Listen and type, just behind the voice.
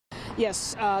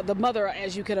Yes, the mother,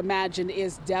 as you can imagine,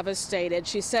 is devastated.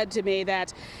 She said to me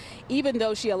that even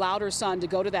though she allowed her son to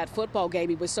go to that football game,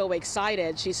 he was so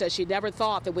excited. She says she never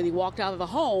thought that when he walked out of the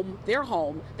home, their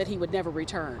home, that he would never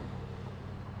return.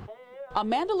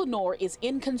 Amanda Lenore is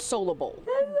inconsolable.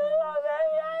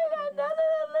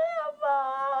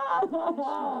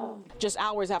 Just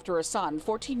hours after her son,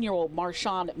 14-year-old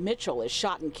Marshawn Mitchell, is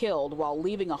shot and killed while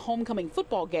leaving a homecoming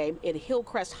football game at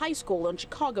Hillcrest High School in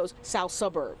Chicago's south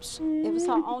suburbs. It was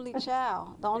her only child,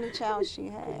 the only child she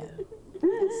had.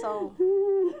 And so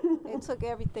they took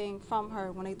everything from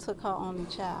her when they took her only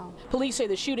child. Police say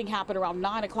the shooting happened around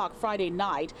 9 o'clock Friday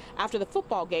night after the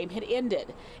football game had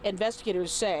ended.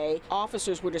 Investigators say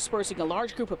officers were dispersing a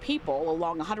large group of people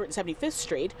along 175th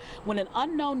Street when an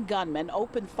unknown gunman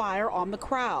opened fire on the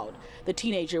crowd. The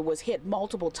teenager was hit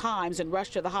multiple times and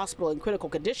rushed to the hospital in critical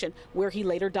condition, where he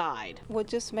later died. What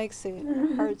just makes it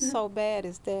hurt so bad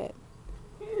is that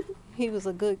he was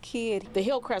a good kid. The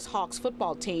Hillcrest Hawks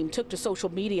football team took to social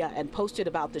media and posted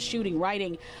about the shooting,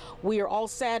 writing, "We are all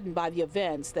saddened by the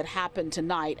events that happened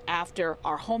tonight after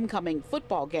our homecoming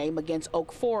football game against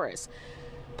Oak Forest.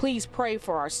 Please pray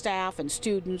for our staff and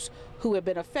students who have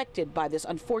been affected by this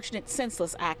unfortunate,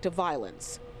 senseless act of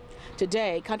violence."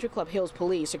 Today, Country Club Hills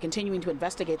police are continuing to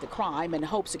investigate the crime and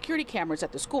hope security cameras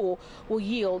at the school will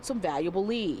yield some valuable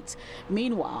leads.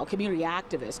 Meanwhile, community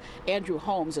activist Andrew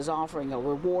Holmes is offering a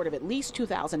reward of at least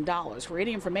 $2,000 for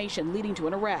any information leading to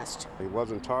an arrest. He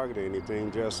wasn't targeting anything,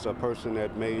 just a person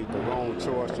that made the wrong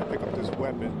choice to pick up this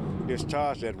weapon,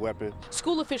 discharge that weapon.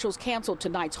 School officials canceled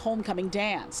tonight's homecoming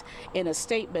dance. In a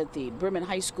statement, the Bremen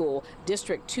High School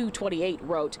District 228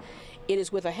 wrote, "It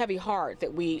is with a heavy heart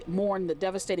that we mourn the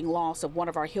devastating loss of one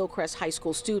of our Hillcrest High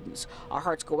School students. Our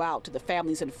hearts go out to the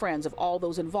families and friends of all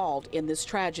those involved in this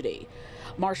tragedy."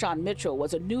 Marshawn Mitchell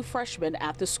was a new freshman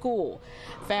at the school.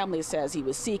 Family says he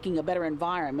was seeking a better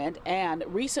environment and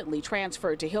recently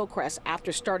transferred to Hillcrest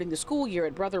after starting the school year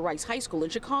at Brother Rice High School in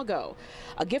Chicago.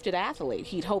 A gifted athlete,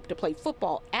 he'd hoped to play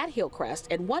football at Hillcrest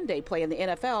and one day play in the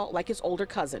NFL like his older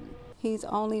cousin. He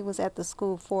only was at the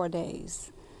school 4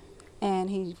 days.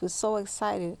 And he was so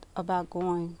excited about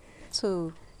going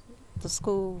to the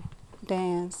school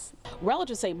dance.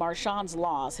 Relatives say Marshawn's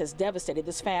loss has devastated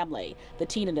this family. The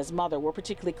teen and his mother were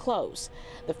particularly close.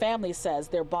 The family says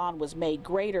their bond was made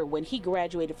greater when he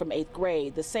graduated from 8th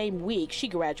grade, the same week she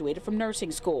graduated from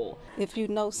nursing school. If you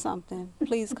know something,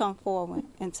 please come forward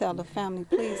and tell the family,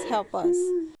 please help us.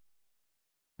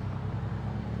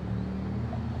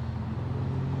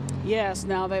 Yes,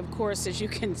 now they, of course, as you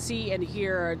can see and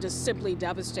hear, are just simply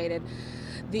devastated.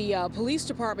 The police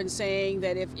department saying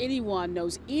that if anyone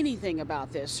knows anything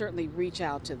about this, certainly reach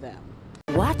out to them.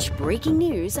 Watch breaking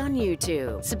news on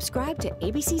YouTube. Subscribe to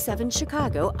ABC7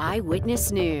 Chicago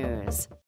Eyewitness News.